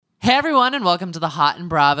Hey everyone, and welcome to the Hot and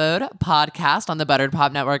Bravoed podcast on the Buttered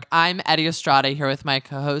Pop Network. I'm Eddie Estrada here with my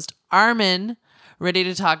co-host Armin, ready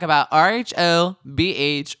to talk about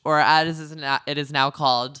RHOBH, or as it is now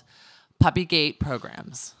called, Puppygate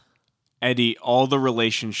programs. Eddie, all the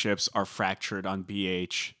relationships are fractured on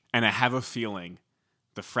BH, and I have a feeling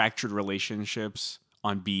the fractured relationships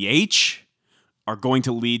on BH are going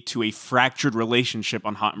to lead to a fractured relationship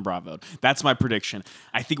on Hot and Bravo. That's my prediction.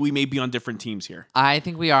 I think we may be on different teams here. I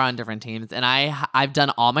think we are on different teams, and I've done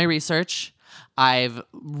all my research. I've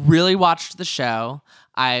really watched the show.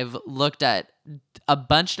 I've looked at a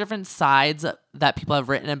bunch of different sides that people have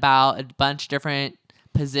written about, a bunch of different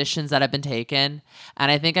positions that have been taken,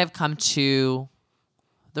 and I think I've come to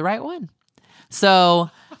the right one. So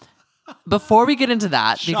before we get into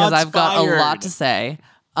that, because I've got a lot to say,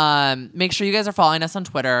 make sure you guys are following us on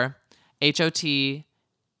Twitter, HOTNBRAVOD.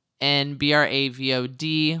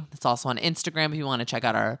 That's also on Instagram if you want to check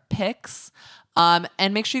out our pics.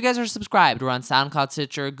 And make sure you guys are subscribed. We're on SoundCloud,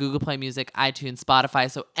 Stitcher, Google Play Music, iTunes, Spotify.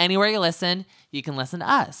 So anywhere you listen, you can listen to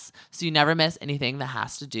us. So you never miss anything that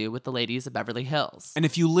has to do with the ladies of Beverly Hills. And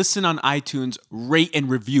if you listen on iTunes, rate and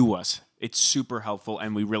review us. It's super helpful,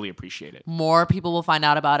 and we really appreciate it. More people will find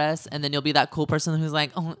out about us, and then you'll be that cool person who's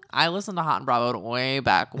like, oh, I listened to Hot and Bravo way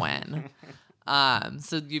back when.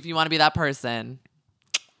 So if you want to be that person,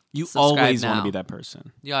 you always want to be that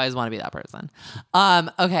person. You always want to be that person.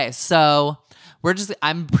 Okay, so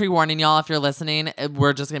I'm pre-warning y'all if you're listening,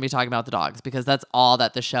 we're just going to be talking about the dogs because that's all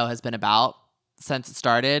that the show has been about since it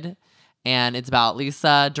started. And it's about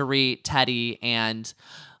Lisa, Dorit, Teddy, and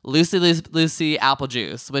Lucy Apple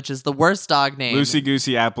Juice, which is the worst dog name. Lucy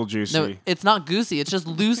Goosey Apple Juicy. No, it's not Goosey. It's just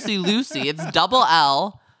Lucy. It's double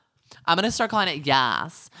L. I'm going to start calling it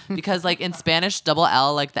Yas because like in Spanish, double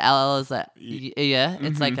L, like the L is a yeah.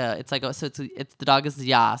 It's it's the dog is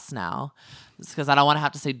Yas now. It's because I don't want to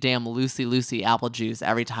have to say damn Lucy Apple Juice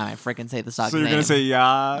every time I freaking say this dog's name. So you're going to say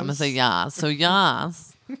Yas? I'm going to say Yas. So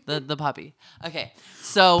Yas, the puppy. Okay.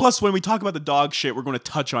 So plus, when we talk about the dog shit, we're going to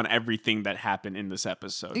touch on everything that happened in this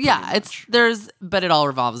episode. Yeah, but it all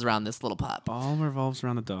revolves around this little pup. All revolves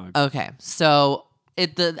around the dog. Okay, so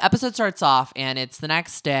the episode starts off, and it's the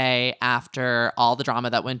next day after all the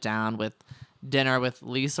drama that went down with dinner with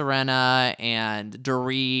Lisa Rinna and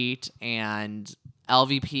Dorit and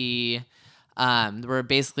LVP. Where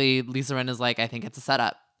basically Lisa Rinna's like, I think it's a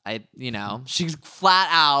setup. She flat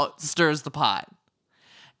out stirs the pot.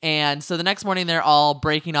 And so the next morning, they're all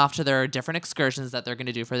breaking off to their different excursions that they're going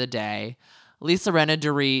to do for the day. Lisa Rinna,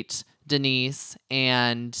 Dorit, Denise,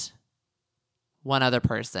 and one other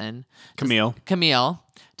person. Camille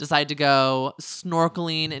decide to go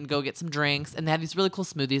snorkeling and go get some drinks. And they had these really cool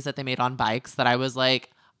smoothies that they made on bikes that I was like,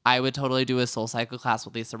 I would totally do a SoulCycle class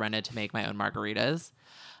with Lisa Rinna to make my own margaritas.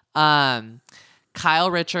 Kyle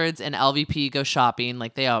Richards and LVP go shopping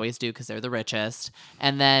like they always do because they're the richest.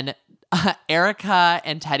 And then Erica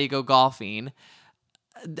and Teddy go golfing.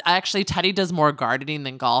 Actually, Teddy does more gardening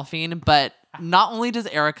than golfing, but not only does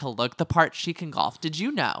Erica look the part, she can golf. Did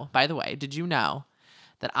you know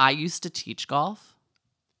that I used to teach golf?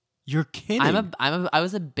 You're kidding. I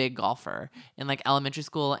was a big golfer in like elementary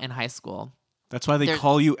school and high school. That's why they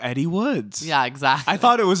call you Eddie Woods. Yeah, exactly. I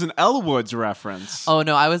thought it was an Elle Woods reference. Oh,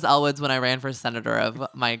 no. I was Elle Woods when I ran for senator of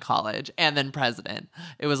my college and then president.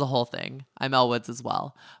 It was a whole thing. I'm Elle Woods as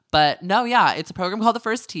well. But no, yeah, it's a program called The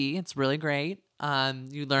First Tee. It's really great.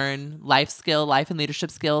 You learn life and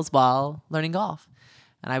leadership skills while learning golf.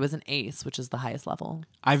 And I was an ace, which is the highest level.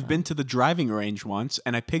 I've been to the driving range once,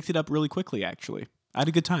 and I picked it up really quickly, actually. I had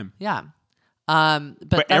a good time. Yeah.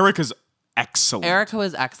 But Erica's excellent. Erica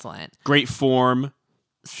was excellent. Great form.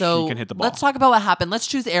 So she can hit the ball. Let's talk about what happened. Let's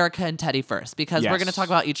choose Erica and Teddy first because we're going to talk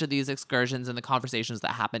about each of these excursions and the conversations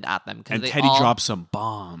that happened at them. And Teddy dropped some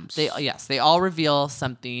bombs. They all reveal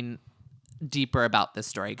something deeper about this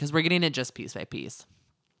story because we're getting it just piece by piece.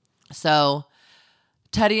 So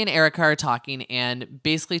Teddy and Erica are talking, and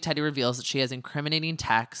basically Teddy reveals that she has incriminating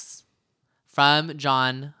texts from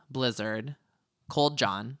John Blizzard, Cold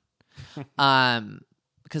John.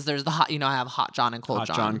 Because there's the hot, I have Hot John and Cold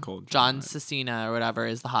John. Hot John, Cold John. Right. Cecina or whatever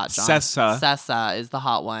is the Hot John. Sessa is the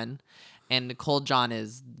hot one. And Cold John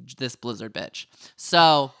is this Blizzard bitch.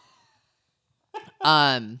 So,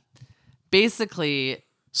 basically...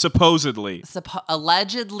 Supposedly.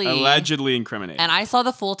 Allegedly incriminating. And I saw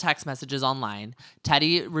the full text messages online.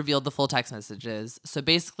 Teddy revealed the full text messages. So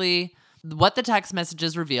basically, what the text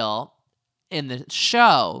messages reveal in the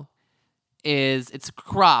show is it's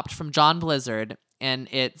cropped from John Blizzard, and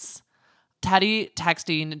it's Teddy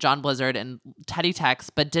texting John Blizzard, and Teddy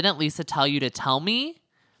texts, but didn't Lisa tell you to tell me?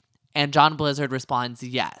 And John Blizzard responds,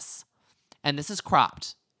 yes. And this is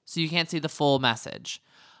cropped. So you can't see the full message.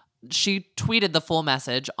 She tweeted the full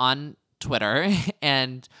message on Twitter,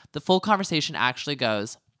 and the full conversation actually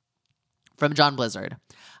goes from John Blizzard.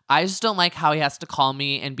 I just don't like how he has to call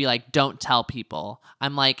me and be like, don't tell people.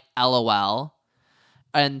 I'm like, LOL.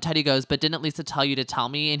 And Teddy goes, but didn't Lisa tell you to tell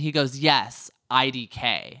me? And he goes, yes,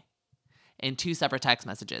 IDK. In 2 separate text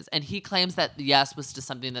messages. And he claims that yes was to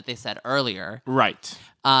something that they said earlier. Right.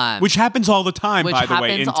 Which happens all the time, by the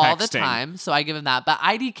way, in texting. Which happens all the time, so I give him that. But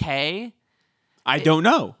IDK... I don't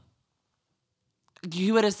know.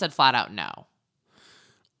 You would have said flat out no.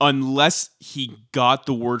 Unless he got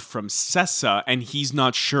the word from Sessa, and he's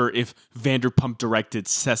not sure if Vanderpump directed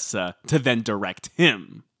Sessa to then direct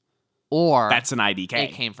him. Or... That's an IDK.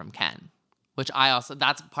 It came from Ken. Which I also...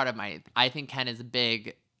 That's part of my... I think Ken is a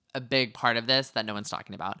big part of this that no one's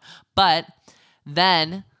talking about. But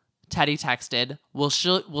then Teddy texted, will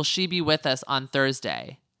she be with us on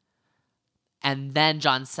Thursday? And then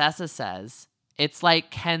John Sessa says, it's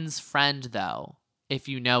like Ken's friend, though, if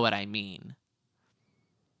you know what I mean.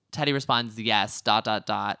 Teddy responds, yes, ...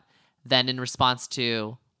 Then in response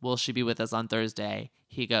to, will she be with us on Thursday?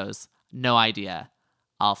 He goes, no idea.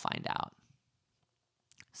 I'll find out.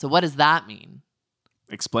 So what does that mean?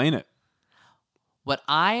 Explain it.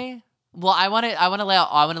 I want to lay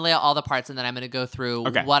out all the parts, and then I'm going to go through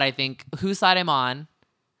what I think, whose side I'm on,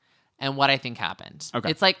 and what I think happened. Okay.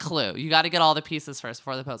 It's like Clue. You got to get all the pieces first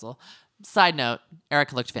before the puzzle. Side note,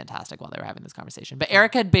 Erica looked fantastic while they were having this conversation. But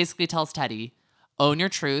Erica basically tells Teddy, own your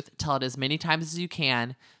truth, tell it as many times as you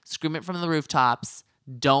can, scream it from the rooftops,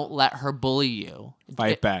 don't let her bully you.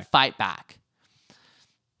 Fight back.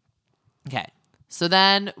 Okay. So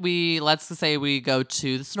then let's say we go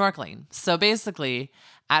to the snorkeling. So basically,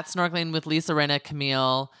 at snorkeling with Lisa Rinna,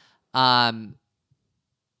 Camille,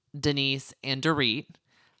 Denise, and Dorit,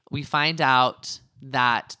 we find out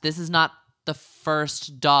that this is not the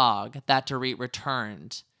first dog that Dorit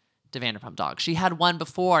returned to Vanderpump Dogs. She had one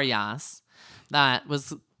before, Yas, that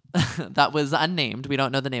was unnamed. We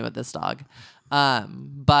don't know the name of this dog.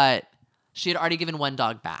 But she had already given one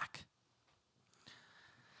dog back.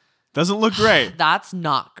 Doesn't look great. That's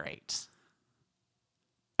not great.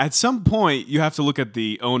 At some point, you have to look at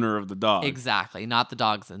the owner of the dog. Exactly, not the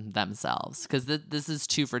dogs in themselves, because this is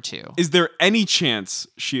 2 for 2. Is there any chance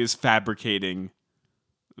she is fabricating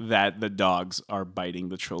that the dogs are biting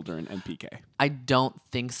the children and PK? I don't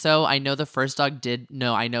think so. I know the first dog did.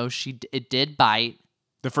 No, I know it did bite.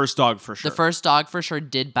 The first dog for sure. The first dog for sure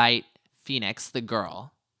did bite Phoenix, the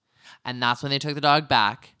girl. And that's when they took the dog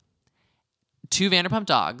back to Vanderpump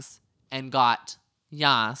Dogs and got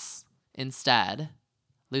Yas instead.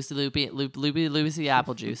 Lucy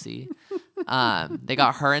Apple Juicy. They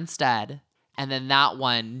got her instead. And then that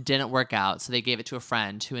one didn't work out. So they gave it to a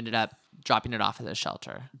friend who ended up dropping it off at a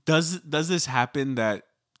shelter. Does this happen that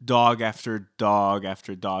dog after dog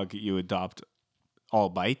after dog you adopt all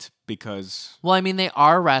bite? Because... Well, I mean, they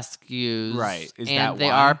are rescues. Right. Is and that they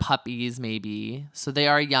why? are puppies, maybe. So they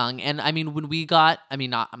are young. And I mean, when we got... I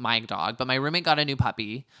mean, not my dog, but my roommate got a new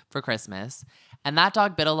puppy for Christmas. And that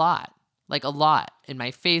dog bit a lot. Like a lot. In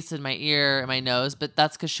my face, in my ear, in my nose. But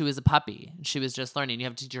that's because she was a puppy. She was just learning. You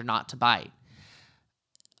have to teach her not to bite.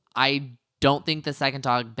 I don't think the second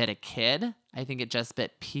dog bit a kid. I think it just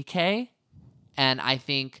bit PK. And I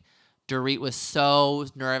think Dorit was so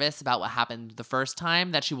nervous about what happened the first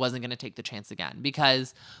time that she wasn't going to take the chance again.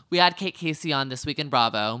 Because we had Kate Casey on This Week in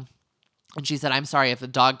Bravo. And she said, I'm sorry, if a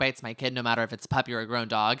dog bites my kid, no matter if it's a puppy or a grown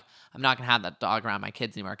dog, I'm not going to have that dog around my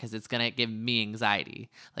kids anymore because it's going to give me anxiety.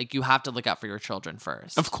 Like, you have to look out for your children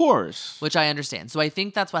first. Of course. Which I understand. So I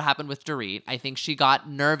think that's what happened with Dorit. I think she got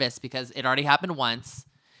nervous because it already happened once.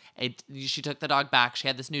 She took the dog back. She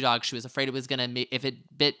had this new dog. She was afraid it was going to, if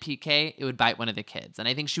it bit PK, it would bite one of the kids. And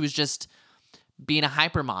I think she was just being a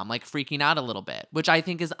hyper mom, like freaking out a little bit, which I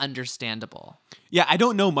think is understandable. Yeah, I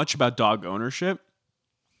don't know much about dog ownership,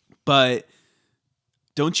 but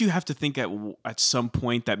don't you have to think at some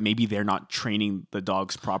point that maybe they're not training the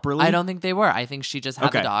dogs properly? I don't think they were. I think she just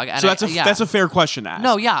had the dog. And so that's a fair question to ask.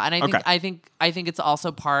 No, yeah, and I think it's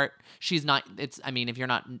also part. She's not. It's. I mean, if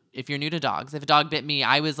you're new to dogs, if a dog bit me,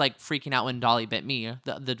 I was like freaking out when Dolly bit me,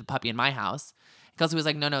 the puppy in my house, because it was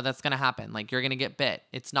like, no, that's gonna happen. Like, you're gonna get bit.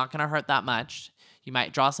 It's not gonna hurt that much. You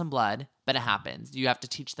might draw some blood, but it happens. You have to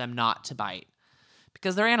teach them not to bite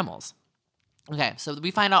because they're animals. Okay, so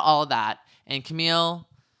we find out all of that, and Camille,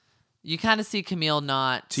 you kind of see Camille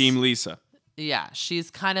not Team Lisa. Yeah,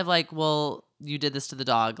 she's kind of like, well, you did this to the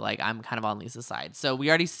dog. Like, I'm kind of on Lisa's side. So we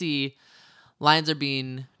already see lines are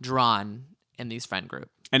being drawn in these friend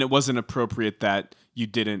group. And it wasn't appropriate that you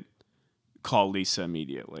didn't call Lisa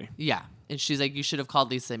immediately. Yeah. And she's like, you should have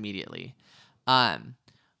called Lisa immediately.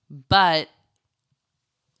 But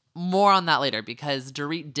more on that later, because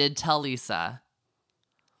Dorit did tell Lisa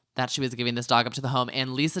that she was giving this dog up to the home,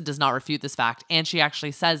 and Lisa does not refute this fact, and she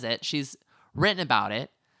actually says it. She's written about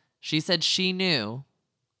it. She said she knew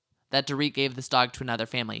that Dorit gave this dog to another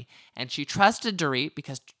family, and she trusted Dorit,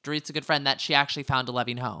 because Dorit's a good friend, that she actually found a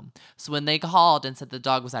loving home. So when they called and said the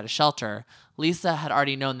dog was at a shelter, Lisa had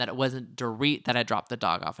already known that it wasn't Dorit that had dropped the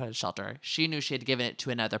dog off at a shelter. She knew she had given it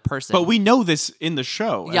to another person. But we know this in the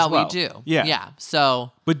show yeah, as well. we do. Yeah. Yeah.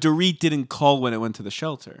 So But Dorit didn't call when it went to the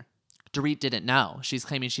shelter. Dorit didn't know. She's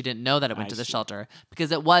claiming she didn't know that it went to the see. shelter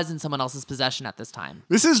because it was in someone else's possession at this time.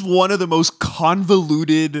 This is one of the most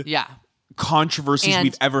convoluted Yeah. controversies And-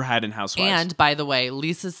 we've ever had in Housewives. And by the way,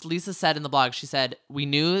 Lisa said in the blog, she said, we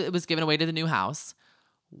knew it was given away to the new house.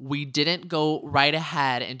 We didn't go right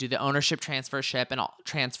ahead and do the ownership transfer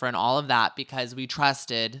and all of that because we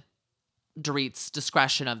trusted Dorit's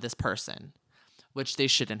discretion of this person, which they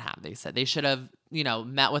shouldn't have. They said they should have,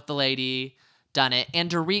 met with the lady, done it. And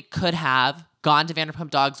Dorit could have gone to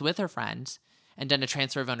Vanderpump Dogs with her friend and done a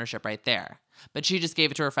transfer of ownership right there. But she just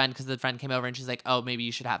gave it to her friend because the friend came over and she's like, oh, maybe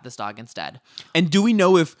you should have this dog instead. And do we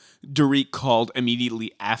know if Dorit called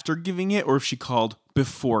immediately after giving it or if she called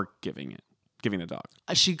before giving the dog?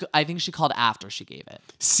 I think she called after she gave it.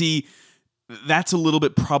 See, that's a little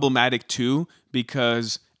bit problematic too,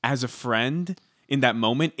 because as a friend in that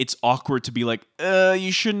moment, it's awkward to be like,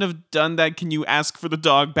 you shouldn't have done that. Can you ask for the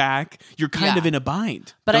dog back? You're kind of in a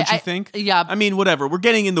bind, but don't you think? Yeah. I mean, whatever. We're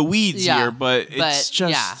getting in the weeds here, but it's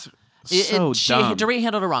just so dumb. Dorit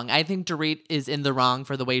handled it wrong. I think Dorit is in the wrong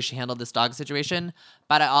for the way she handled this dog situation.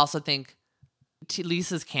 But I also think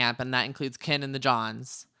Lisa's camp, and that includes Ken and the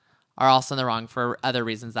Johns, are also in the wrong for other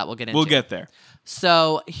reasons that we'll get into. We'll get there.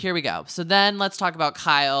 So here we go. So then let's talk about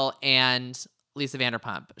Kyle and Lisa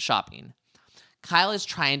Vanderpump shopping. Kyle is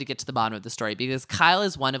trying to get to the bottom of the story because Kyle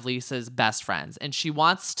is one of Lisa's best friends, and she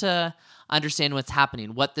wants to understand what's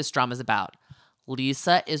happening, what this drama is about.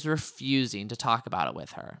 Lisa is refusing to talk about it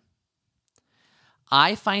with her.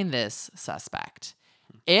 I find this suspect.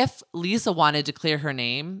 If Lisa wanted to clear her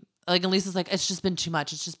name, and Lisa's like, it's just been too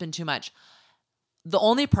much. It's just been too much. The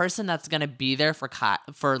only person that's going to be there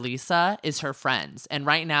for Lisa is her friends. And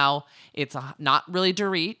right now, it's not really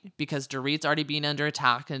Dorit because Dorit's already being under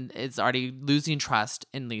attack and is already losing trust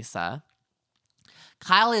in Lisa.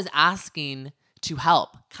 Kyle is asking to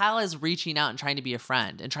help. Kyle is reaching out and trying to be a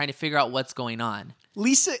friend and trying to figure out what's going on.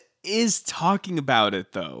 Lisa is talking about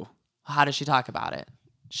it, though. How does she talk about it?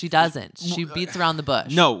 She doesn't. She beats around the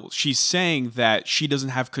bush. No, she's saying that she doesn't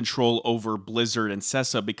have control over Blizzard and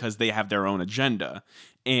Sessa because they have their own agenda.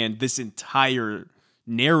 And this entire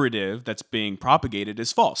narrative that's being propagated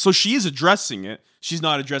is false. So she is addressing it. She's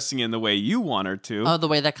not addressing it in the way you want her to. Oh, the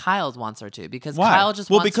way that Kyle wants her to. Because Why? Kyle just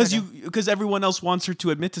wants because her because everyone else wants her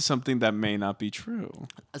to admit to something that may not be true.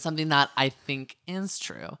 something that I think is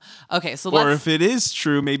true. Okay, so Or if it is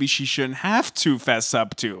true, maybe she shouldn't have to fess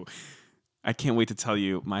up to. I can't wait to tell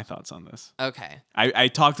you my thoughts on this. Okay. I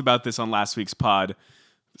talked about this on last week's pod,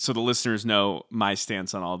 so the listeners know my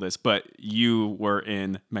stance on all this, but you were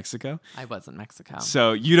in Mexico. I was in Mexico.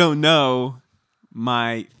 So you don't know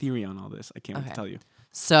my theory on all this. I can't wait to tell you.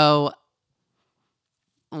 So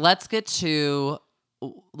let's get to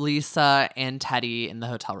Lisa and Teddy in the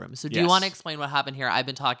hotel room. So do you Yes. want to explain what happened here? I've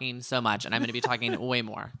been talking so much, and I'm going to be talking way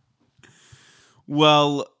more.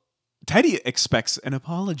 Well, Teddy expects an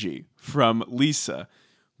apology from Lisa,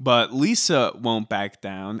 but Lisa won't back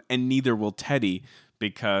down, and neither will Teddy,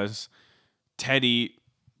 because Teddy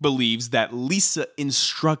believes that Lisa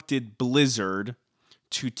instructed Blizzard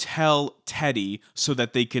to tell Teddy so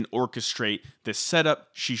that they can orchestrate this setup.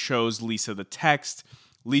 She shows Lisa the text.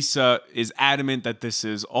 Lisa is adamant that this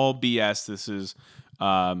is all BS. This is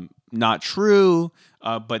not true.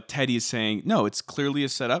 But Teddy is saying, no, it's clearly a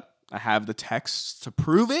setup. I have the texts to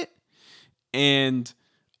prove it. And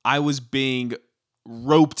I was being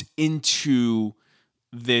roped into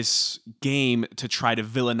this game to try to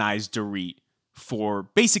villainize Dorit for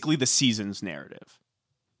basically the season's narrative.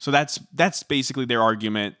 So that's basically their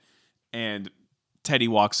argument. And Teddy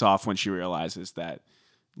walks off when she realizes that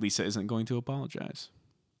Lisa isn't going to apologize.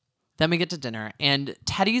 Then we get to dinner, and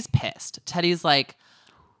Teddy's pissed. Teddy's like,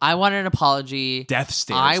 I want an apology. Death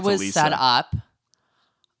stares I to was Lisa. set up.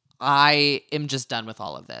 I am just done with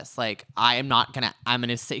all of this. Like, I'm going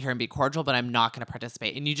to sit here and be cordial, but I'm not going to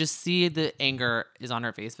participate. And you just see the anger is on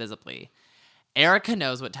her face visibly. Erica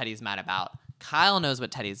knows what Teddy's mad about. Kyle knows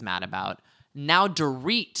what Teddy's mad about. Now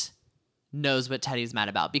Dorit knows what Teddy's mad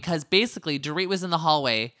about, because basically Dorit was in the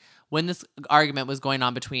hallway when this argument was going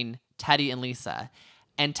on between Teddy and Lisa.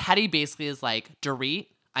 And Teddy basically is like, Dorit,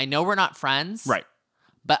 I know we're not friends. Right.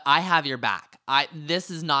 but I have your back. This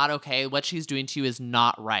is not okay. What she's doing to you is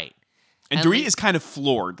not right. And Dorit is kind of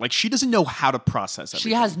floored. Like, she doesn't know how to process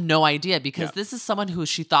everything. She has no idea because this is someone who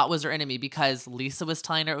she thought was her enemy because Lisa was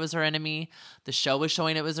telling her it was her enemy. The show was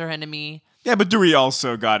showing it was her enemy. Yeah, but Dorit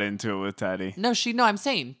also got into it with Teddy. No, I'm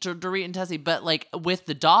saying Dorit and Tessie, but like with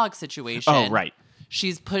the dog situation. Oh, right.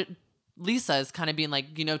 She's put Lisa is kind of being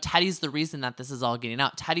like, Teddy's the reason that this is all getting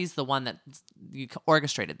out. Teddy's the one that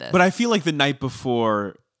orchestrated this. But I feel like the night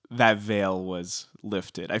before that veil was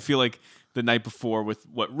lifted, I feel like the night before with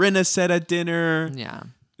what Rinna said at dinner,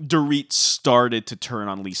 Dorit started to turn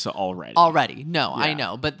on Lisa already. No, I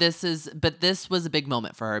know. But this was a big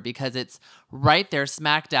moment for her because it's right there,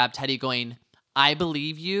 smack dab, Teddy going, I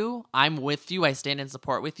believe you. I'm with you. I stand in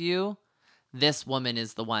support with you. This woman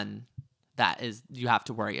is the one that is you have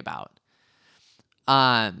to worry about.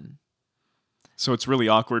 So it's really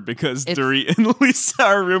awkward because Dorit and Lisa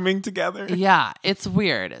are rooming together. Yeah, it's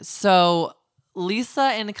weird. So Lisa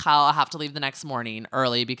and Kyle have to leave the next morning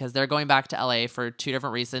early because they're going back to LA for two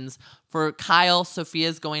different reasons. For Kyle,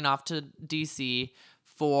 Sophia's going off to DC.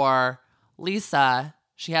 For Lisa,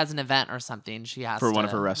 she has an event or something. She has for one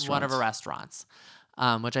of her restaurants.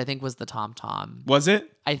 Which I think was the Tom Tom. Was it?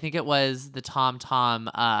 I think it was the Tom Tom.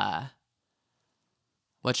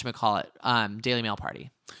 Whatchamacallit? Daily Mail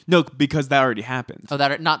party. No, because that already happened. Oh,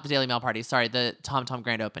 not the Daily Mail party. Sorry, the Tom Tom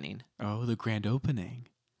grand opening. Oh, the grand opening.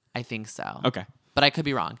 I think so. Okay. But I could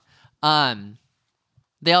be wrong.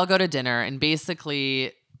 They all go to dinner and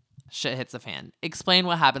basically shit hits the fan. Explain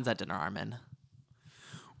what happens at dinner, Armin.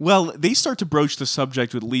 Well, they start to broach the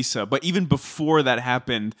subject with Lisa, but even before that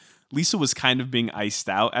happened, Lisa was kind of being iced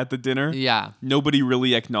out at the dinner. Yeah. Nobody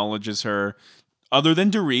really acknowledges her other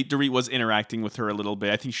than Dorit. Dorit was interacting with her a little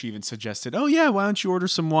bit. I think she even suggested, oh yeah, why don't you order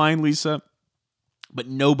some wine, Lisa? But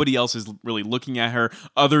nobody else is really looking at her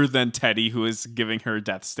other than Teddy, who is giving her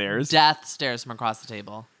death stares. Death stares from across the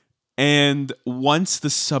table. And once the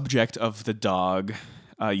subject of the dog,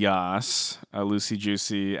 Yas, Lucy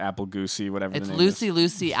Juicy, Apple Goosey, whatever the name Lucy, is.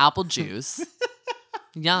 Lucy, Apple Juice.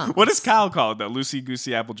 Yum. What is Kyle called, though? Lucy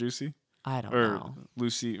Goosey, Apple Juicy? I don't know.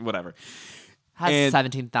 Lucy, whatever. Has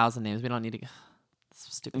 17,000 names. We don't need to...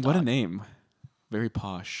 Stupid What dog. a name. Very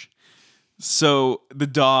posh. So the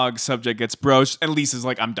dog subject gets broached, and Lisa's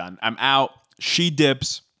like, I'm done. I'm out. She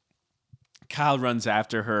dips. Kyle runs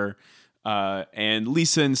after her, and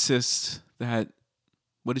Lisa insists that,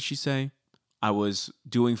 what did she say? I was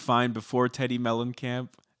doing fine before Teddy Mellencamp,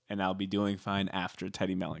 and I'll be doing fine after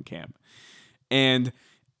Teddy Mellencamp. And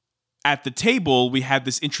at the table, we had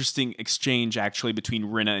this interesting exchange, actually, between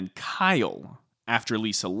Rinna and Kyle after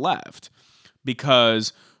Lisa left,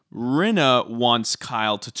 because Rinna wants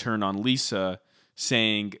Kyle to turn on Lisa,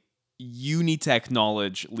 saying, you need to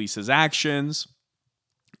acknowledge Lisa's actions,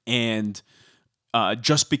 and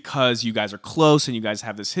just because you guys are close and you guys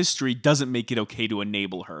have this history doesn't make it okay to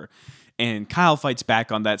enable her. And Kyle fights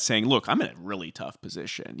back on that, saying, look, I'm in a really tough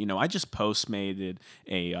position. I just postmated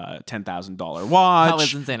a $10,000 watch. That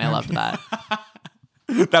was insane. I loved that.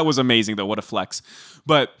 That was amazing, though. What a flex.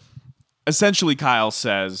 But essentially, Kyle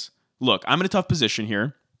says, look, I'm in a tough position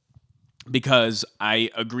here because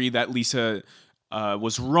I agree that Lisa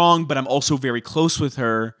was wrong, but I'm also very close with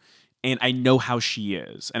her, and I know how she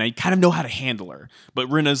is, and I kind of know how to handle her. But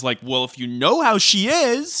Rinna's like, well, if you know how she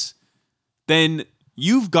is, then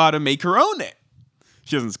you've got to make her own it.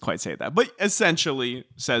 She doesn't quite say that, but essentially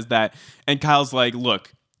says that. And Kyle's like,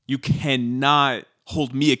 look, you cannot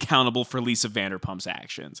hold me accountable for Lisa Vanderpump's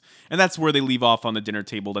actions. And that's where they leave off on the dinner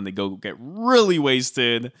table. Then they go get really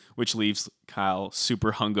wasted, which leaves Kyle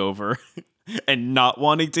super hungover and not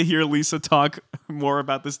wanting to hear Lisa talk more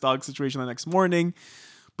about this dog situation the next morning.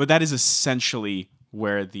 But that is essentially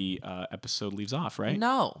where the episode leaves off, right?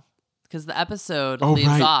 No, because the episode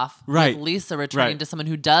leaves off with Lisa returning to someone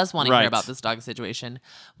who does want to hear about this dog situation,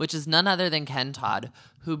 which is none other than Ken Todd,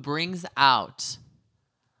 who brings out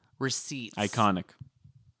receipts. Iconic.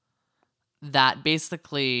 That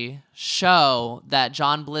basically show that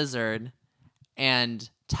John Blizzard and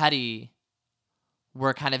Teddy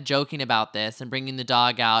were kind of joking about this and bringing the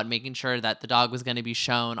dog out, making sure that the dog was going to be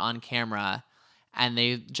shown on camera. And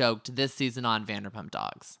they joked this season on Vanderpump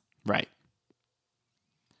Dogs. Right.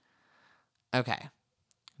 Okay.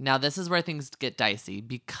 Now this is where things get dicey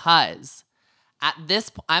because at this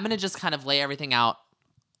point, I'm going to just kind of lay everything out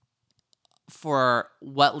for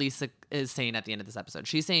what Lisa is saying at the end of this episode.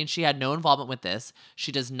 She's saying she had no involvement with this.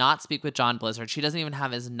 She does not speak with John Blizzard. She doesn't even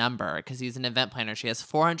have his number because he's an event planner. She has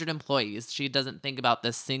 400 employees. She doesn't think about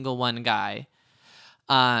this single one guy.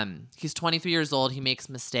 He's 23 years old. He makes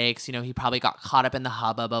mistakes. He probably got caught up in the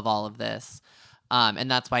hubbub of all of this.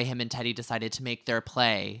 And that's why him and Teddy decided to make their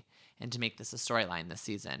play and to make this a storyline this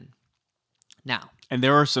season. Now. And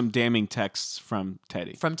there are some damning texts from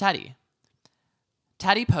Teddy.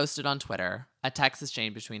 Teddy posted on Twitter a text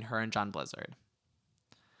exchange between her and John Blizzard.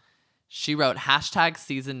 She wrote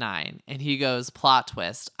 #season9, and he goes, plot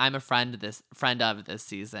twist, I'm a friend of this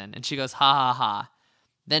season. And she goes, ha ha ha.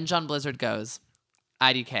 Then John Blizzard goes,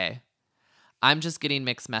 IDK, I'm just getting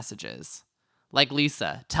mixed messages. Like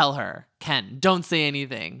Lisa, tell her. Ken, don't say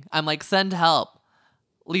anything. I'm like, send help.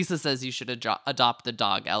 Lisa says you should adopt the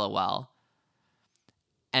dog, LOL.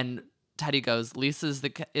 And Teddy goes, Lisa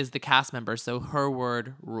is the cast member, so her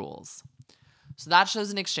word rules. So that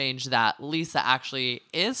shows an exchange that Lisa actually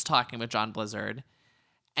is talking with John Blizzard,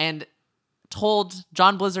 and told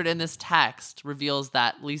John Blizzard in this text reveals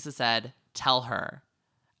that Lisa said, tell her,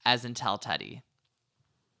 as in tell Teddy.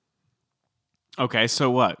 Okay, so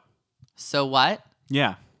what? So what?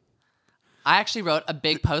 Yeah. I actually wrote a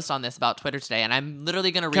big post on this about Twitter today, and I'm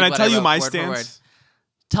literally going to read Can I what tell I you wrote my word for stance? word.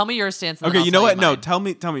 Tell me your stance. And Okay, then you know I'll what? tell No,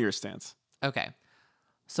 mine. tell me your stance. Okay.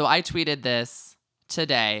 So I tweeted this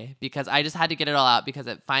today because I just had to get it all out because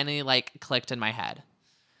it finally clicked in my head.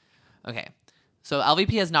 Okay. So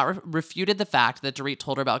LVP has not refuted the fact that Dorit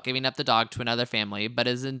told her about giving up the dog to another family, but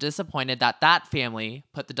is disappointed that that family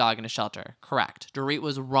put the dog in a shelter. Correct. Dorit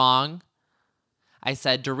was wrong. I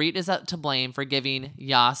said Dorit is to blame for giving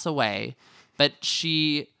Yas away, but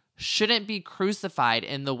she shouldn't be crucified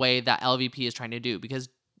in the way that LVP is trying to do, because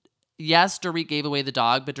yes, Dorit gave away the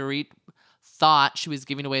dog, but Dorit thought she was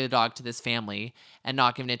giving away the dog to this family and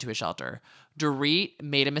not giving it to a shelter. Dorit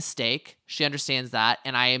made a mistake. She understands that,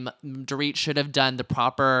 and Dorit should have done the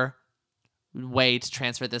proper way to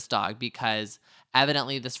transfer this dog, because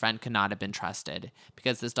evidently this friend could not have been trusted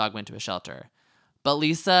because this dog went to a shelter. But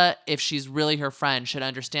Lisa, if she's really her friend, should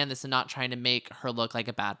understand this and not trying to make her look like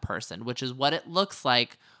a bad person, which is what it looks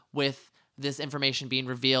like with this information being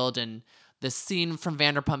revealed and the scene from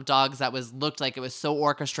Vanderpump Dogs that looked like it was so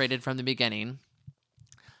orchestrated from the beginning.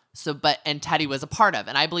 And Teddy was a part of,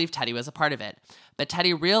 and I believe Teddy was a part of it. But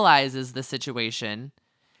Teddy realizes the situation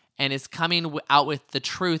and is coming out with the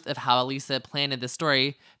truth of how Lisa planted the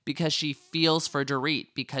story because she feels for Dorit,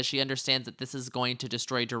 because she understands that this is going to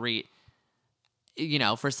destroy Dorit,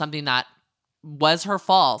 for something that was her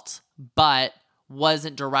fault, but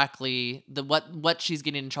wasn't directly what she's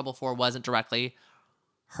getting in trouble for wasn't directly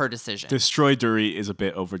her decision. Destroy Dorit is a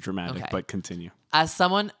bit overdramatic, Okay. but continue. As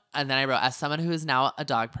someone who is now a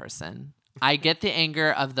dog person, I get the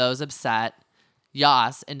anger of those upset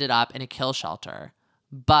Yas ended up in a kill shelter.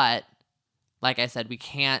 But, like I said, we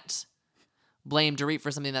can't blame Dorit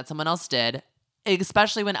for something that someone else did,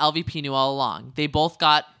 especially when LVP knew all along. They both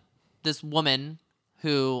got this woman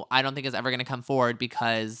who I don't think is ever going to come forward,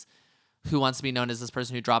 because who wants to be known as this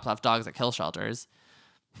person who drops off dogs at kill shelters?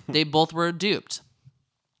 They both were duped.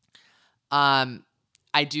 I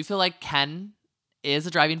do feel like Ken is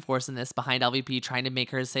a driving force in this behind LVP, trying to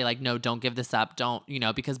make her say no, don't give this up. Don't,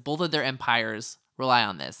 because both of their empires rely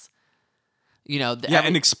on this.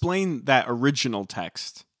 And explain that original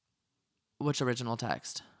text. Which original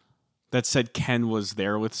text? That said Ken was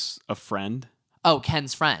there with a friend. Oh,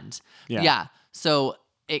 Ken's friend. Yeah. So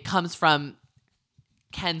it comes from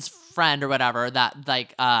Ken's friend or whatever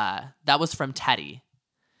that was from Teddy.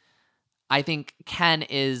 I think Ken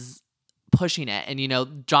is pushing it.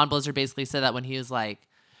 And, John Blizzard basically said that when he was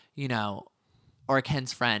or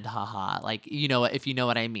Ken's friend, haha, if you know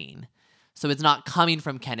what I mean. So it's not coming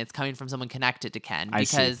from Ken. It's coming from someone connected to Ken,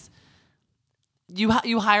 because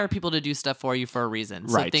you hire people to do stuff for you for a reason.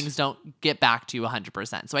 So Right. things don't get back to you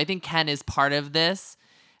 100%. So I think Ken is part of this,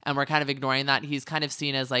 and we're kind of ignoring that. He's kind of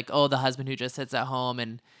seen as the husband who just sits at home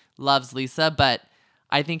and loves Lisa. But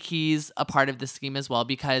I think he's a part of the scheme as well,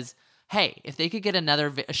 because, hey, if they could get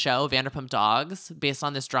another show, Vanderpump Dogs, based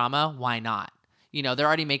on this drama, why not? They're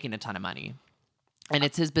already making a ton of money. And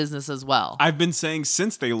it's his business as well. I've been saying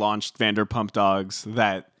since they launched Vanderpump Dogs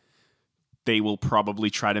that they will probably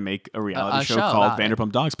try to make a reality show called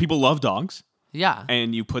Vanderpump Dogs. People love dogs. Yeah.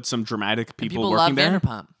 And you put some dramatic people love working there.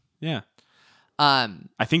 Vanderpump. Yeah.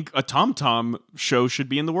 I think a Tom Tom show should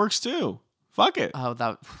be in the works too. Fuck it. Oh,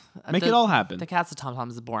 Make it all happen. The cast of Tom Tom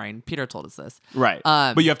is boring. Peter told us this. Right.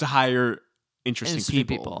 But you have to hire interesting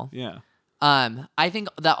people. Yeah. I think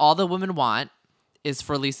that all the women want is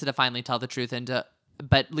for Lisa to finally tell the truth,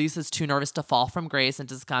 but Lisa's too nervous to fall from grace and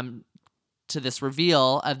to come to this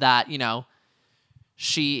reveal of that,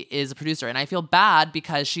 she is a producer. And I feel bad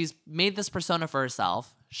because she's made this persona for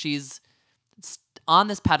herself. She's on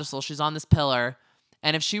this pedestal. She's on this pillar.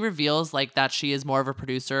 And if she reveals that she is more of a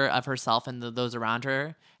producer of herself and those around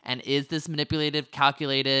her, and is this manipulative,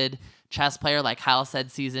 calculated, chess player, like Kyle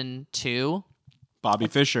said, season 2, Bobby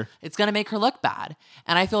Fischer. it's going to make her look bad.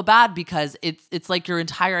 And I feel bad because it's like your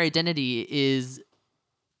entire identity is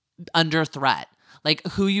under threat. Like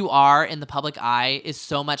who you are in the public eye is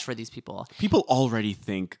so much for these people. People already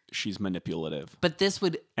think she's manipulative. But this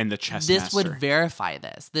would And the chess this master. would verify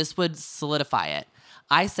this. This would solidify it.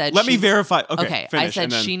 I said Let me verify. Okay, Okay, finish, I said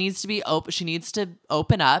and then- she needs to be she needs to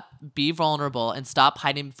open up, be vulnerable, and stop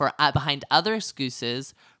hiding behind other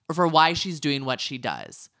excuses for why she's doing what she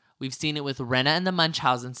does. We've seen it with Rinna and the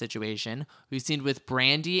Munchausen situation. We've seen it with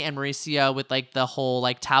Brandy and Mauricio with like the whole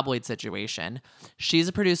like tabloid situation. She's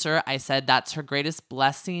a producer. I said that's her greatest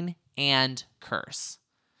blessing and curse.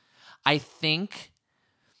 I think,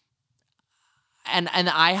 and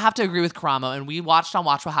I have to agree with Karamo, and we watched on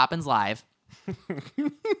Watch What Happens Live.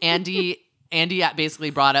 Andy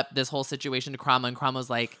basically brought up this whole situation to Karamo, and Karamo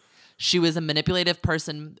was like, she was a manipulative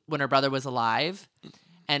person when her brother was alive.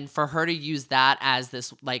 And for her to use that as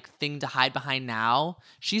this like thing to hide behind now,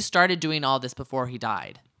 she started doing all this before he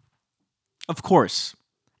died. Of course.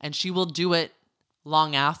 And she will do it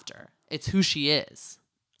long after. It's who she is.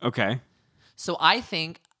 Okay. So I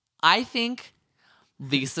think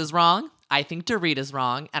Lisa's wrong. I think Dorita's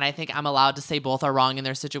wrong. And I think I'm allowed to say both are wrong in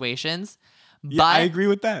their situations. Yeah, I agree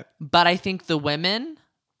with that. But I think the women,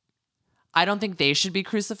 I don't think they should be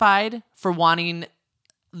crucified for wanting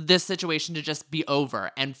this situation to just be over,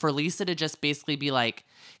 and for Lisa to just basically be like,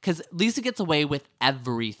 because Lisa gets away with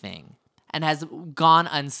everything and has gone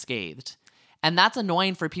unscathed, and that's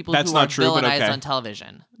annoying for people That's who are not true, but villainized okay. on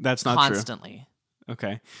television. That's not true. constantly.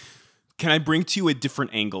 Okay. Can I bring to you a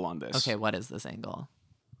different angle on this? Okay, what is this angle?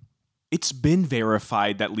 It's been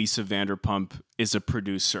verified that Lisa Vanderpump is a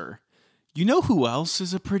producer. You know who else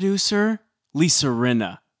is a producer? Lisa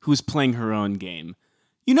Rinna, who's playing her own game.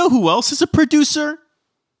 You know who else is a producer?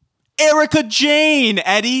 Erica Jane,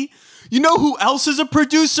 Eddie. You know who else is a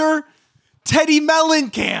producer? Teddy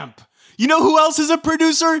Mellencamp. You know who else is a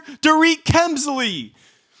producer? Dorit Kemsley.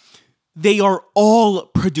 They are all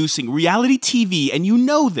producing. Reality TV, and you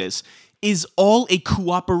know this, is all a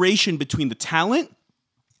cooperation between the talent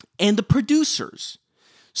and the producers.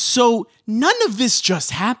 So none of this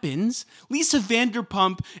just happens. Lisa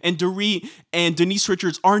Vanderpump and Dorit and Denise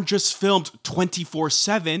Richards aren't just filmed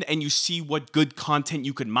 24/7 and you see what good content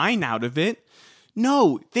you can mine out of it.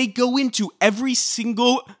 No, they go into every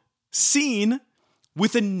single scene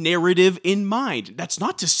with a narrative in mind. That's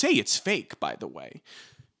not to say it's fake, by the way.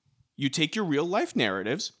 You take your real life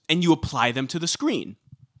narratives and you apply them to the screen.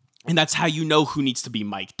 And that's how you know who needs to be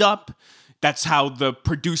mic'd up. That's how the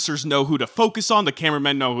producers know who to focus on, the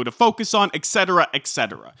cameramen know who to focus on, etc.,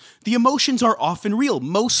 etc. The emotions are often real,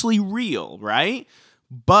 mostly real, right?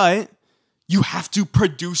 But you have to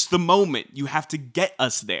produce the moment. You have to get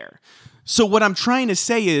us there. So what I'm trying to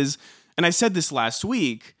say is, and I said this last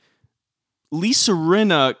week, Lisa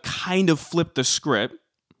Rinna kind of flipped the script.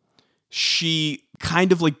 She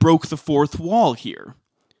kind of like broke the fourth wall here.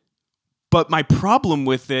 But my problem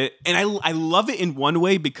with it, and I love it in one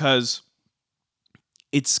way because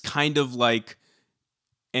it's kind of like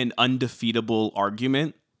an undefeatable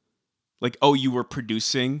argument. Like, oh, you were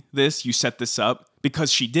producing this, you set this up,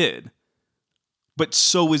 because she did. But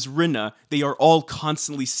so is Rinna. They are all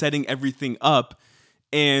constantly setting everything up.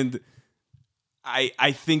 And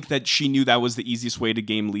I think that she knew that was the easiest way to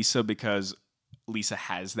game Lisa because Lisa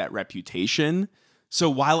has that reputation. So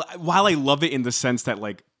while I love it in the sense that,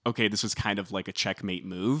 like, okay, this was kind of like a checkmate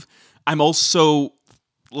move, I'm also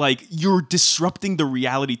like, you're disrupting the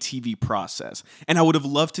reality TV process. And I would have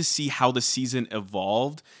loved to see how the season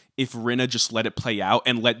evolved if Rinna just let it play out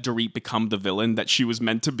and let Dorit become the villain that she was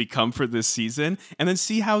meant to become for this season, and then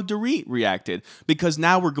see how Dorit reacted. Because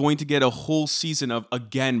now we're going to get a whole season of,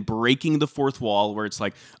 again, breaking the fourth wall, where it's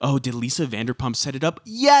like, oh, did Lisa Vanderpump set it up?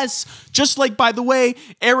 Yes! Just like, by the way,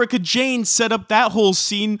 Erica Jane set up that whole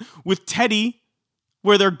scene with Teddy,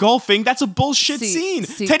 where they're golfing. That's a bullshit scene.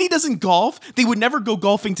 Teddy doesn't golf. They would never go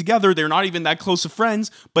golfing together. They're not even that close of friends.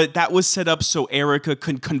 But that was set up so Erica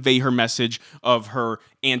could convey her message of her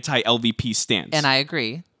anti-LVP stance. And I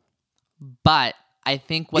agree. But I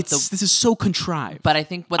think this is so contrived. But I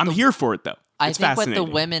think I'm here for it, though. I think what the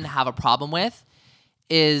women have a problem with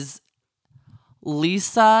is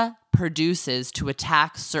Lisa produces to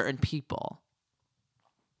attack certain people.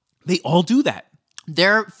 They all do that.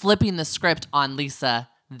 They're flipping the script on Lisa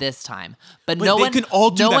this time, but no one can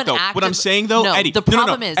all do that though. What I'm saying though, no, Eddie, the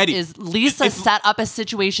problem Eddie, is Lisa set up a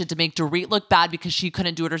situation to make Dorit look bad because she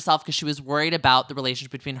couldn't do it herself because she was worried about the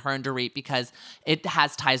relationship between her and Dorit because it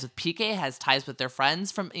has ties with PK, it has ties with their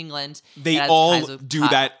friends from England. They all do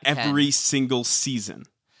that every single season.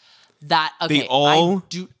 That okay, They all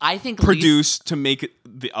I think produce to make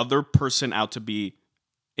the other person out to be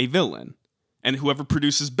a villain. And whoever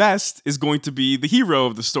produces best is going to be the hero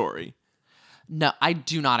of the story. No, I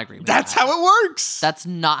do not agree with That's that. how it works. That's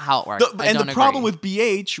not how it works. And the problem with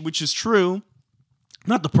BH, which is true,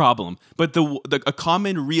 not the problem, but a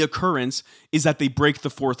common reoccurrence is that they break the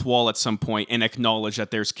fourth wall at some point and acknowledge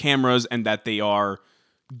that there's cameras and that they are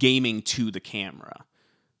gaming to the camera.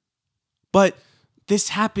 But this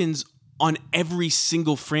happens on every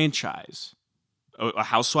single franchise. A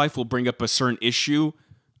housewife will bring up a certain issue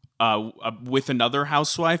with another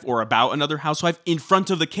housewife or about another housewife in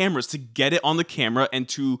front of the cameras to get it on the camera and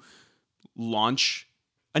to launch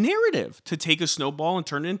a narrative, to take a snowball and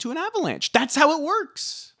turn it into an avalanche. That's how it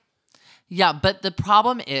works. Yeah, but my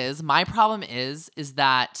problem is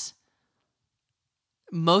that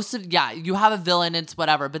you have a villain, it's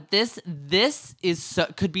whatever, but this is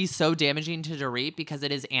could be so damaging to Dorit because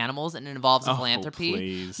it is animals and it involves philanthropy.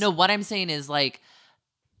 Please. No, what I'm saying is like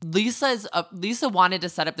Lisa wanted to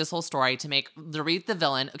set up this whole story to make Dorit the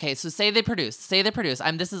villain. Okay, so say they produce.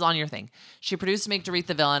 This is on your thing. She produced to make Dorit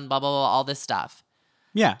the villain, blah, blah, blah, all this stuff.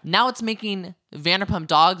 Yeah. Now it's making Vanderpump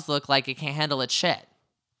Dogs look like it can't handle its shit.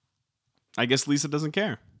 I guess Lisa doesn't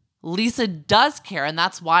care. Lisa does care, and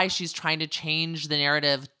that's why she's trying to change the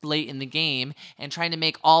narrative late in the game and trying to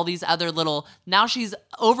make all these other little. Now she's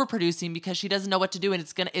overproducing because she doesn't know what to do, and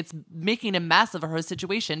it's making a mess of her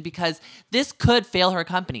situation because this could fail her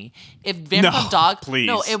company. If Vanderpump Dog, please.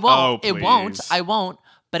 No, it won't. Oh, it won't. please. I won't.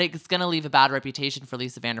 But it's gonna leave a bad reputation for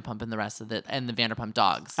Lisa Vanderpump and the rest of the Vanderpump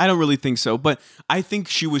Dogs. I don't really think so, but I think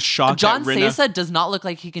she was shocked. John that Rinna... Sesa does not look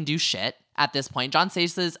like he can do shit at this point. John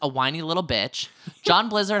Sesa is a whiny little bitch. John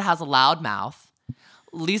Blizzard has a loud mouth.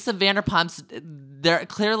 Lisa Vanderpump's,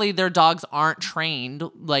 their dogs aren't trained.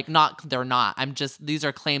 They're not. These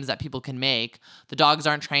are claims that people can make. The dogs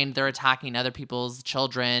aren't trained. They're attacking other people's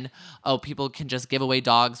children. Oh, people can just give away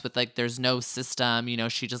dogs with there's no system.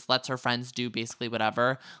 She just lets her friends do basically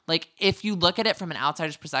whatever. If you look at it from an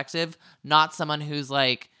outsider's perspective, not someone who's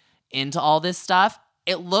into all this stuff,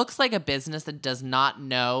 it looks like a business that does not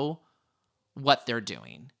know what they're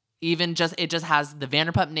doing. It just has the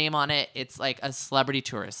Vanderpump name on it. It's like a celebrity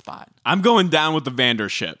tourist spot. I'm going down with the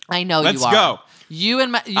Vandership. I know Let's you are. go.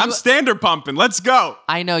 I'm standard pumping. Let's go.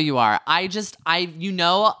 I know you are. I've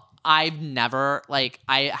never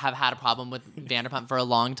I have had a problem with Vanderpump for a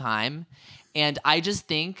long time, and I just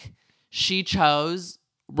think she chose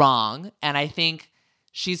wrong, and I think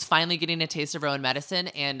she's finally getting a taste of her own medicine,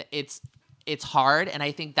 and it's hard, and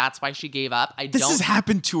I think that's why she gave up. This has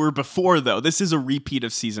happened to her before, though. This is a repeat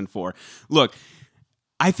of season 4. Look,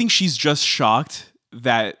 I think she's just shocked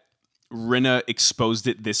that Rinna exposed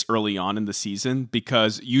it this early on in the season,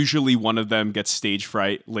 because usually one of them gets stage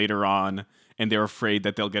fright later on, and they're afraid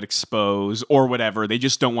that they'll get exposed or whatever. They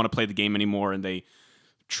just don't want to play the game anymore, and they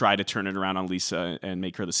try to turn it around on Lisa and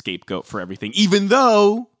make her the scapegoat for everything, even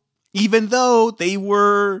though they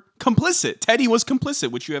were complicit. Teddy was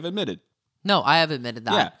complicit, which you have admitted. No, I have admitted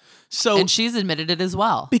that. Yeah. So, and she's admitted it as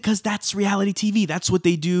well. Because that's reality TV. That's what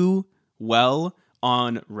they do well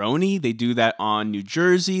on Roni. They do that on New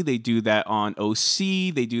Jersey. They do that on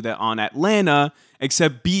OC. They do that on Atlanta.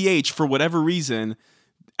 Except BH, for whatever reason,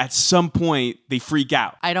 at some point, they freak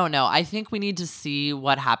out. I don't know. I think we need to see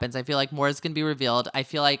what happens. I feel like more is going to be revealed. I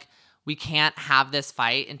feel like we can't have this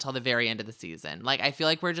fight until the very end of the season. I feel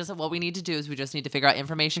like what we need to do is we just need to figure out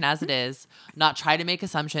information as it is, not try to make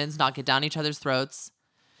assumptions, not get down each other's throats,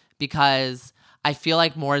 because I feel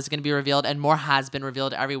like more is going to be revealed, and more has been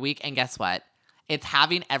revealed every week. And guess what? It's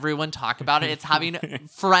having everyone talk about it. It's having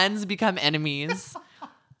friends become enemies.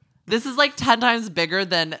 This is 10 times bigger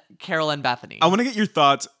than Carol and Bethany. I want to get your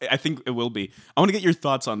thoughts. I think it will be. I want to get your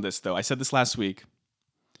thoughts on this, though. I said this last week.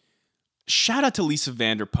 Shout out to Lisa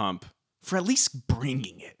Vanderpump for at least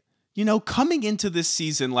bringing it. Coming into this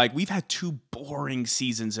season, we've had 2 boring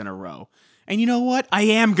seasons in a row. And you know what? I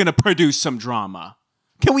am going to produce some drama.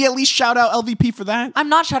 Can we at least shout out LVP for that? I'm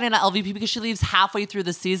not shouting out LVP because she leaves halfway through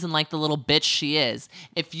the season like the little bitch she is.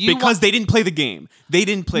 Because they didn't play the game. They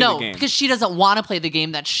didn't play the game. No, because she doesn't want to play the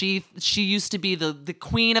game that she used to be the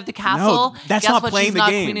queen of the castle. No, that's Guess not what? playing She's the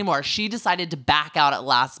not game queen anymore. She decided to back out at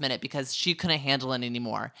last minute because she couldn't handle it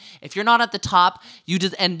anymore. If you're not at the top,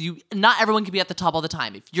 not everyone can be at the top all the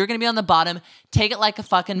time. If you're going to be on the bottom, take it like a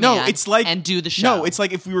fucking man and do the show. No, it's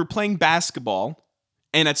like if we were playing basketball,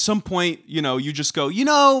 and at some point, you just go,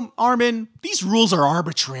 Armin, these rules are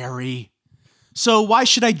arbitrary. So why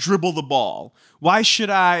should I dribble the ball? Why should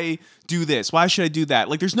I do this? Why should I do that?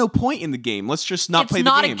 Like, there's no point in the game. Let's just not play the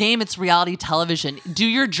game. It's not a game. It's reality television. Do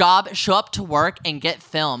your job. Show up to work and get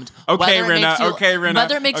filmed. Okay, Rinna.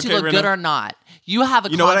 Whether it makes you look good or not. You have a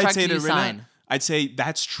You know what I'd contract say to you Rinna? sign. I'd say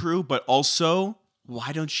that's true, but also,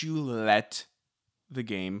 why don't you let the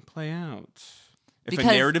game play out? If a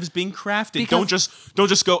narrative's being crafted, don't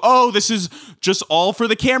just go, oh, this is just all for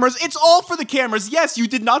the cameras. It's all for the cameras. Yes, you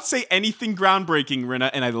did not say anything groundbreaking,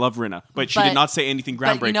 Rinna, and I love Rinna, but she did not say anything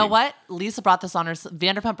groundbreaking. But you know what? Lisa brought this on herself.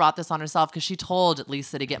 Vanderpump brought this on herself because she told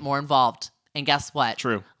Lisa to get more involved. And guess what?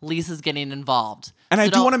 True. Lisa's getting involved. And I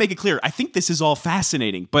do want to make it clear. I think this is all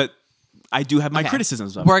fascinating, but I do have my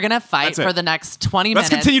criticisms of it. We're going to fight for the next 20 minutes.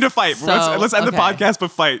 Let's continue to fight. So, let's end the podcast, but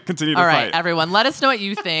fight. Continue to fight. All right, everyone. Let us know what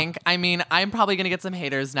you think. I mean, I'm probably going to get some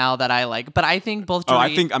haters now that I like, but I think both Dorit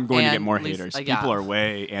I think I'm going to get more Lisa, haters. People are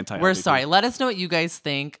way anti-LGBT. We're sorry. Let us know what you guys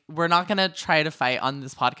think. We're not going to try to fight on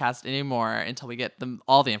this podcast anymore until we get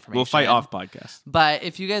all the information. We'll fight off podcast. But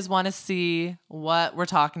if you guys want to see what we're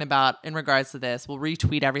talking about in regards to this, we'll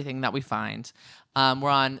retweet everything that we find. We're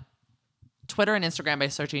on Twitter and Instagram by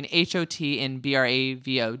searching HOT and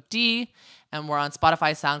BRAVOD. And we're on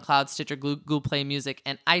Spotify, SoundCloud, Stitcher, Google Play Music,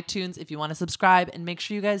 and iTunes if you want to subscribe and make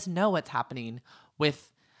sure you guys know what's happening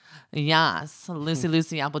with,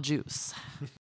 Lucy Apple Juice.